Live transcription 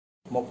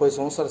30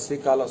 సంవత్సరాల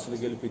శ్రీకాళహస్తిని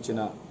గెలిపించిన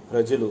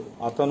ప్రజలు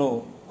అతను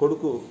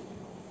కొడుకు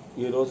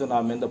ఈ రోజు నా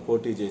మీద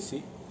పోటీ చేసి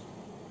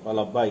వాళ్ళ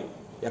అబ్బాయి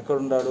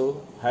ఎక్కడున్నాడు?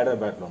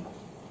 హైదరాబాద్లో ఉన్నాడు.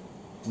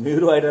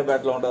 మీరు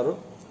హైదరాబాద్లో ఉన్నారు.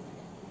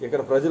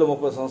 ఇక్కడ ప్రజలు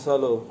 30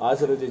 సంవత్సరాలు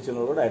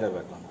ఆశీర్వదించిన కూడా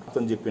హైదరాబాద్లో ఉన్నారు.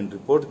 అతను చెప్పిన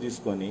రిపోర్ట్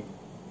తీసుకొని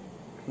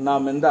నా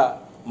మీద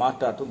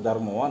మాట్లాడటం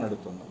ధర్మం అని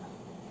అడుగుతున్నాను.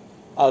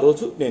 ఆ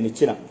రోజు నేను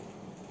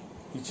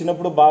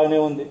ఇచ్చినప్పుడు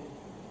బాగానే ఉంది,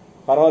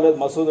 పర్వాలేదు.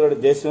 మసూద్ రెడ్డి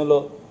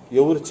దేశంలో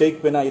ఎవరు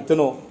చేయకపోయినా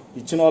ఇతను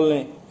ఇచ్చిన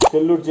వాళ్ళని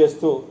సెల్యూట్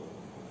చేస్తూ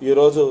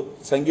ఈరోజు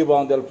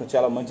సంఘీభావం తెలపడం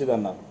చాలా మంచిది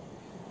అన్నారు.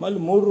 మళ్ళీ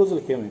 3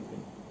 రోజులకి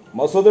ఏమైపోయింది?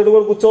 మసూద్ రెడ్డి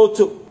కూడా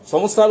కూర్చోవచ్చు,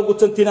 సంవత్సరాలు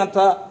కూర్చొని తినంత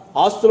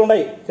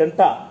ఆస్తులున్నాయి,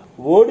 తింటా.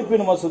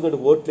 ఓడిపోయిన మసూద్ రెడ్డి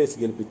ఓట్లేసి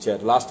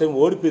గెలిపించారు. లాస్ట్ టైం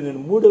ఓడిపోయింది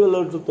 3,000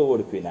 ఓట్లతో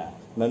ఓడిపోయినా,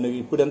 నన్ను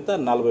ఇప్పుడెంత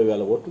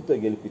 40,000 ఓట్లతో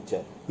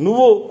గెలిపించారు.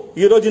 నువ్వు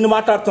ఈ రోజు ఇన్ని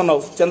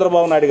మాట్లాడుతున్నావు.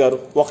 చంద్రబాబు నాయుడు గారు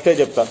ఒకటే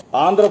చెప్తారు,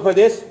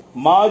 ఆంధ్రప్రదేశ్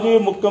మాజీ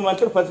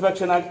ముఖ్యమంత్రి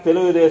ప్రతిపక్ష నాయకుడు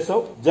తెలుగుదేశం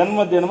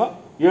జన్మదిన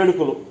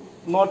వేడుకలు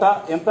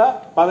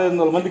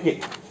 1500 మందికి.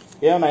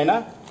 ఏమన్నా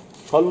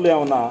కళ్ళు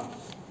ఏమన్నా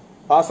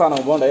పాసానం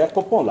బాగుండయా?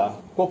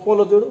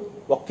 కుప్పంలో చూడు,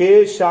 ఒకే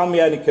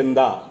షామ్యాని కింద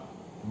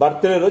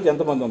బర్త్డే రోజు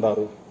ఎంతమంది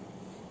ఉన్నారు?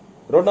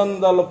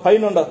 200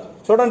 పైన ఉండరు.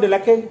 చూడండి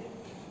లెక్క.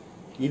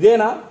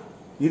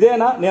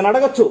 ఇదేనా నేను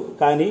అడగచ్చు,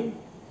 కానీ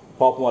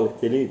పాపం వాళ్ళకి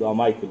తెలియదు.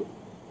 అమాయకులు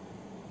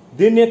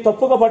దీన్ని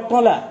తప్పుగా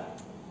పట్టడంలా,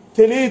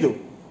 తెలియదు.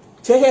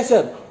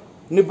 చేసేశారు,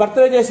 నీ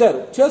బర్త్డే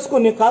చేశారు, చేసుకో,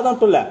 నీ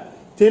కాదంటులే.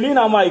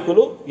 తెలియని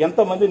అమాయకులు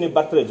ఎంతమంది నీ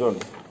బర్త్డే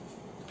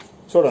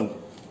చూడండి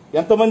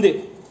ఎంతమంది.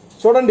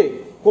 చూడండి,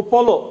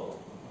 కుప్పంలో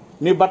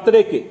నీ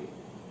బర్త్డేకి,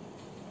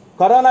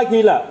 కరోనాకి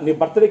ఇలా నీ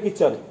బర్త్డేకి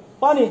ఇచ్చారు,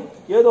 కానీ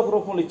ఏదో ఒక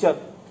రూపంలో ఇచ్చారు.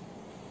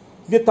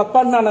 ఇది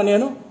తప్పన్నానా?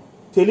 నేను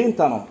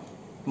తెలియనితనం.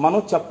 మనం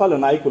చెప్పాలి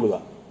నాయకులుగా,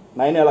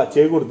 నాయన అలా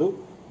చేయకూడదు,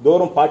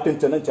 దూరం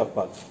పాటించండి అని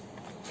చెప్పాలి.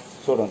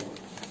 చూడండి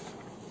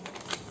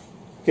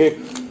కేక్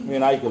మీ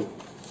నాయకులు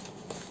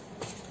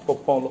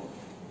కుప్పంలో.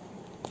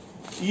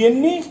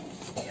 ఇవన్నీ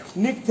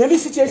నీకు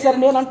తెలిసి చేశారు,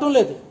 నేను అంటం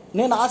లేదు,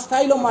 నేను ఆ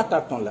స్థాయిలో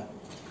మాట్లాడటంలే.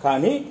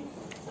 కానీ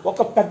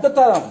ఒక పెద్ద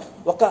తరం,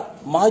 ఒక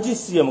మాజీ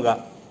సీఎంగా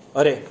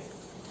అరే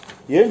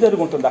ఏం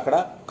జరుగుతుంది అక్కడ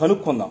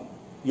కనుక్కుందాం.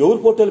 ఎవరు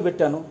ఫోటోలు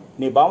పెట్టాను?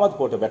 నీ బామతి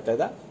ఫోటో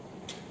పెట్టలేదా?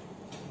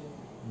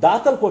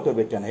 దాతల ఫోటో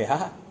పెట్టానయ్యా.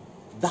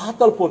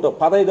 దాతల ఫోటో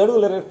 15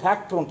 అడుగుల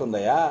ట్రాక్టర్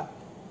ఉంటుందయ్యా,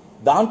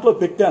 దాంట్లో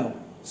పెట్టాను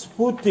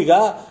స్ఫూర్తిగా.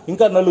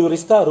 ఇంకా 4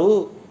 ఇస్తారు.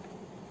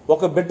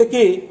 ఒక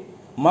బిడ్డకి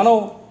మనం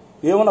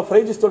ఏమైనా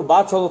ప్రైజ్ ఇస్తాడు,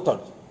 బాగా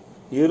చదువుతాడు.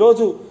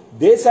 ఈరోజు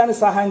దేశానికి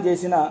సహాయం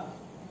చేసిన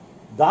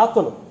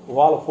దాతలు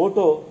వాళ్ళ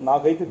ఫోటో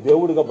నాకైతే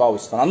దేవుడిగా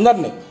భావిస్తాను.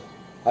 అందరినీ,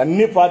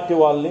 అన్ని పార్టీ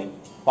వాళ్ళని,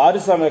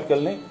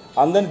 పారిశ్రామికల్ని,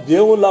 అందరినీ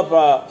దేవుళ్ళ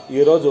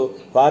ఈరోజు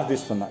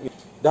ప్రార్థిస్తున్నా.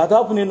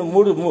 దాదాపు నేను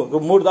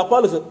మూడు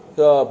దఫాలు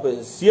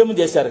సీఎం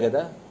చేశారు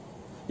కదా.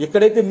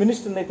 ఇక్కడైతే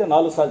మినిస్టర్ని అయితే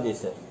 4 సార్లు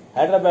చేశారు.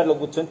 హైదరాబాద్లో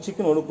కూర్చొని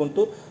చికెన్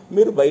వండుకుంటూ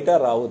మీరు బయట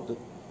రావద్దు.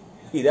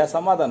 ఇదే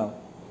సమాధానం.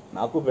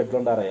 నాకు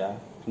బిడ్డలుండారయ్యా.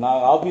 నా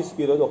ఆఫీస్కి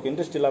ఈరోజు ఒక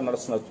ఇండస్ట్రీలా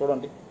నడుస్తున్నారు.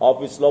 చూడండి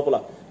ఆఫీస్ లోపల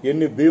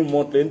ఎన్ని బియ్యం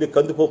మూటలు, ఎన్ని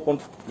కందిపప్పు.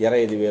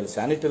 25,000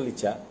 శానిటర్లు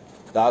ఇచ్చా,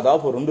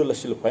 దాదాపు 2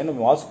 లక్షల పైన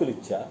మాస్కులు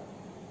ఇచ్చా,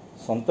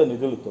 సొంత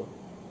నిధులతో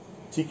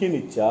చికెన్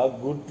ఇచ్చా,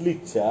 గుడ్లు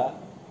ఇచ్చా.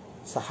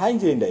 సహాయం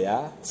చేయండి అయ్యా,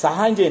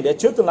 సహాయం చేయండి.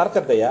 చేతులు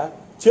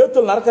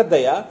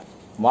నరకద్దయ్యా.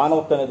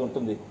 మానవత్వం అనేది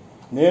ఉంటుంది.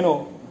 నేను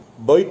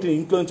బయట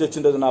ఇంట్లో నుంచి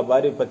వచ్చిన రోజు నా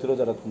భార్య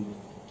ప్రతిరోజు అడుగుతుంది,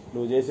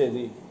 నువ్వు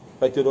చేసేది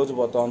ప్రతిరోజు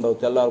పోతా ఉండవు,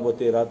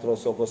 తెల్లారిపోతే రాత్రి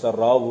వస్తే ఒక్కోసారి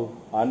రావు,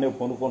 అన్నీ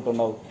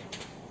కొనుక్కుంటున్నావు.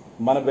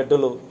 మన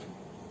బిడ్డలు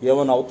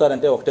ఏమైనా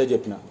అవుతారంటే ఒకటే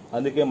చెప్పిన,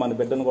 అందుకే మన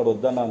బిడ్డను కూడా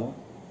వద్దన్నాను.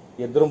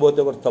 ఇద్దరం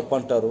పోతే కూడా తప్పు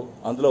అంటారు,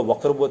 అందులో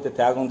ఒకరు పోతే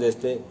త్యాగం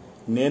చేస్తే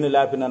నేను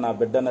లేపిన నా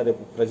బిడ్డన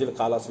రేపు ప్రజల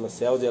కాలాసులో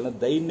సేవ చేయాలని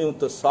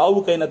దైన్యంతో,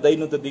 సావుకైనా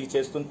దైన్యంతో దిగి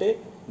చేస్తుంటే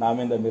నా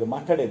మీద మీరు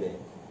మాట్లాడేదే.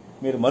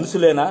 మీరు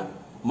మనుషులేనా?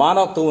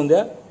 మానవత్వం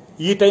ఉందా?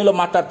 ఈ టైంలో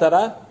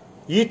మాట్లాడతారా?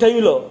 ఈ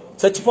టైంలో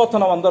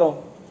చచ్చిపోతున్నాం అందరం,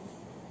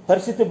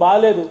 పరిస్థితి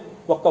బాగాలేదు,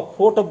 ఒక్క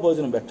పూట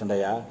భోజనం పెట్టండి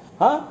అయ్యా.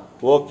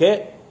 Okay,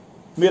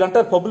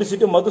 మీరంటారు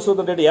publicity.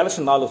 Madhusudan Reddy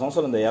election 4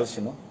 సంవత్సరాలు ఉంది.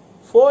 ఎలక్షన్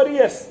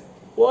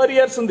 4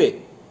 ఇయర్స్ ఉంది.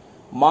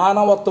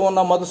 మానవత్వం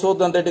ఉన్న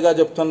మధుసూదన్ రెడ్డిగా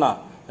చెప్తున్నా,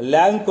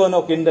 ల్యాంకో అని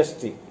ఒక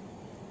ఇండస్ట్రీ,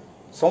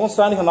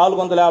 సంవత్సరానికి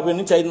 450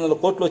 నుంచి 500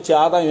 కోట్లు వచ్చే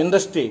ఆదాయం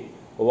ఇండస్ట్రీ.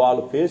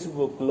 వాళ్ళు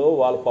ఫేస్బుక్లో,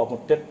 వాళ్ళ పాపం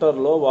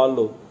ట్విట్టర్లో,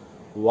 వాళ్ళు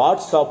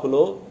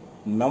వాట్సాప్లో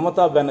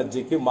మమతా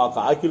బెనర్జీకి మాకు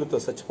ఆకిలితో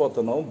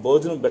చచ్చిపోతున్నాం,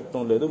 భోజనం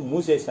పెట్టడం లేదు,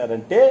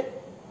 మూసేశారంటే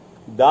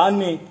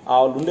దాన్ని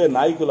వాళ్ళు ఉండే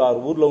నాయకులు,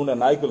 6 ఊర్లో ఉండే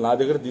నాయకులు నా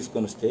దగ్గర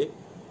తీసుకొని వస్తే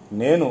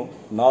నేను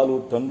 4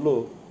 టన్నులు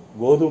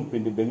గోధుమ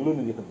పిండి బెంగళూరు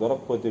నుంచి ఇక్కడ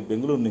దొరకకపోతే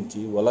బెంగళూరు నుంచి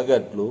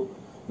ఉల్లగడ్డలు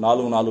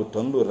 4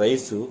 టన్నులు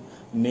రైసు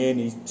నేను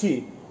ఇచ్చి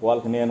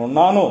వాళ్ళకి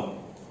నేనున్నాను.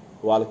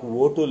 వాళ్ళకి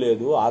ఓటు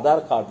లేదు,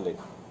 ఆధార్ కార్డు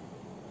లేదు,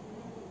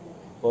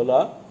 వాళ్ళ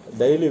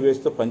డైలీ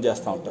వేస్తూ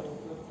పనిచేస్తూ ఉంటారు.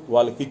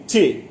 వాళ్ళకి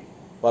ఇచ్చి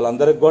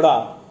వాళ్ళందరికి కూడా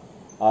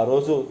ఆ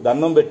రోజు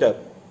దండం పెట్టారు.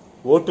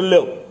 ఓట్లు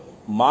లేవు.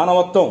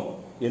 మానవత్వం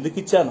ఎందుకు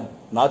ఇచ్చాను?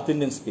 నార్త్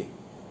ఇండియన్స్కి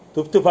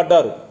తృప్తి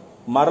పడ్డారు.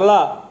 మరలా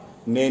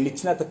నేను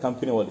ఇచ్చినంత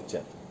కంపెనీ వాళ్ళు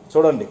ఇచ్చారు.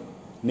 చూడండి,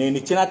 నేను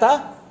ఇచ్చినంత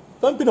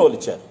కంపెనీ వాళ్ళు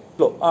ఇచ్చారు.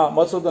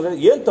 మధుసూదన్ రెడ్డి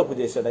ఏం తప్పు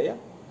చేశాడయ్యా?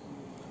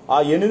 ఆ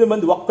 8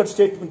 మంది ఒక్కటి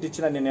స్టేట్మెంట్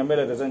ఇచ్చినా నేను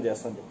ఎమ్మెల్యే రిజైన్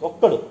చేస్తాను.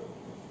 ఒక్కడు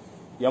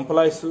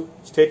ఎంప్లాయీస్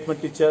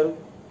స్టేట్మెంట్ ఇచ్చారు.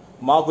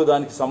 మాకు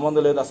దానికి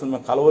సంబంధం లేదు, అసలు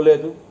మేము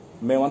కలవలేదు.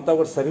 మేమంతా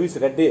కూడా సర్వీస్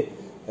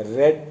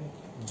రెడ్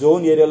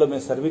జోన్ ఏరియాలో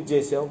మేము సర్వీస్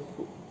చేసాం,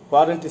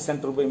 క్వారంటైన్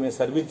సెంటర్ పోయి మేము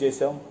సర్వీస్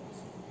చేసాం,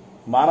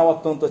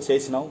 మానవత్వంతో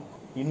చేసినాం.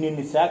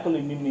 ఇన్ని శాఖలు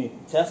ఇన్ని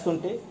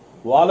చేస్తుంటే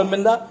వాళ్ళ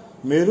మీద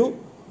మీరు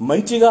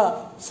మంచిగా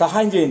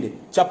సహాయం చేయండి,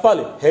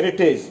 చెప్పాలి.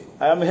 హెరిటేజ్,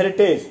 ఐఎమ్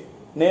హెరిటేజ్,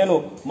 నేను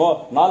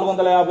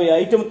 450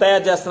 ఐటెం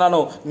తయారు చేస్తున్నాను,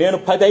 నేను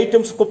 10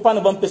 ఐటమ్స్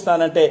కుప్పాన్ని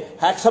పంపిస్తానంటే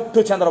యాక్సెప్ట్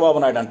చంద్రబాబు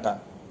నాయుడు అంట.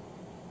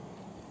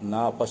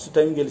 నా ఫస్ట్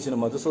టైం గెలిచిన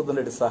మధుసూదన్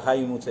రెడ్డి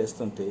సహాయం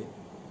చేస్తుంటే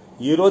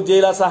ఈరోజు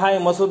జైలా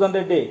సహాయం మధుసూదన్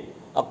రెడ్డి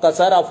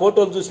ఒక్కసారి ఆ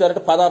ఫోటోలు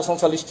చూసారంటే 16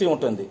 సంవత్సరాల హిస్టరీ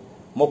ఉంటుంది.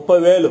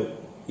 30,000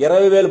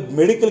 20,000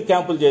 మెడికల్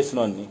క్యాంపులు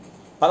చేసినోన్ని,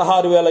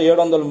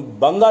 16,700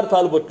 బంగారు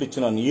తాలుబొట్లు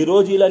ఇచ్చినోన్ని. ఈ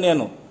రోజు ఇలా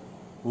నేను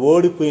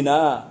ఓడిపోయినా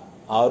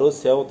ఆ రోజు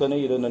సేవతోనే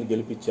ఈరోజు నన్ను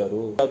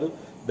గెలిపించారు.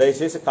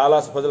 దయచేసి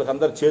కాళాసి ప్రజలకు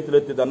అందరు చేతులు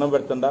ఎత్తి దండం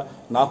పెడుతుండా,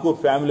 నాకు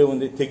ఫ్యామిలీ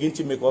ఉంది,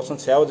 తెగించి మీకోసం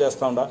సేవ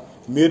చేస్తాండా.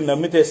 మీరు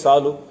నమ్మితే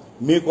చాలు,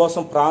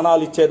 మీకోసం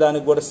ప్రాణాలు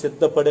ఇచ్చేదానికి కూడా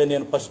సిద్ధపడే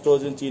నేను ఫస్ట్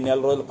రోజు నుంచి ఈ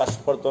 4 రోజులు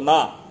కష్టపడుతున్నా.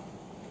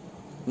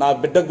 నా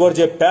బిడ్డకు కూడా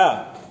చెప్పా,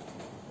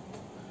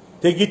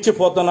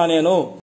 తెగిచ్చిపోతున్నా నేను.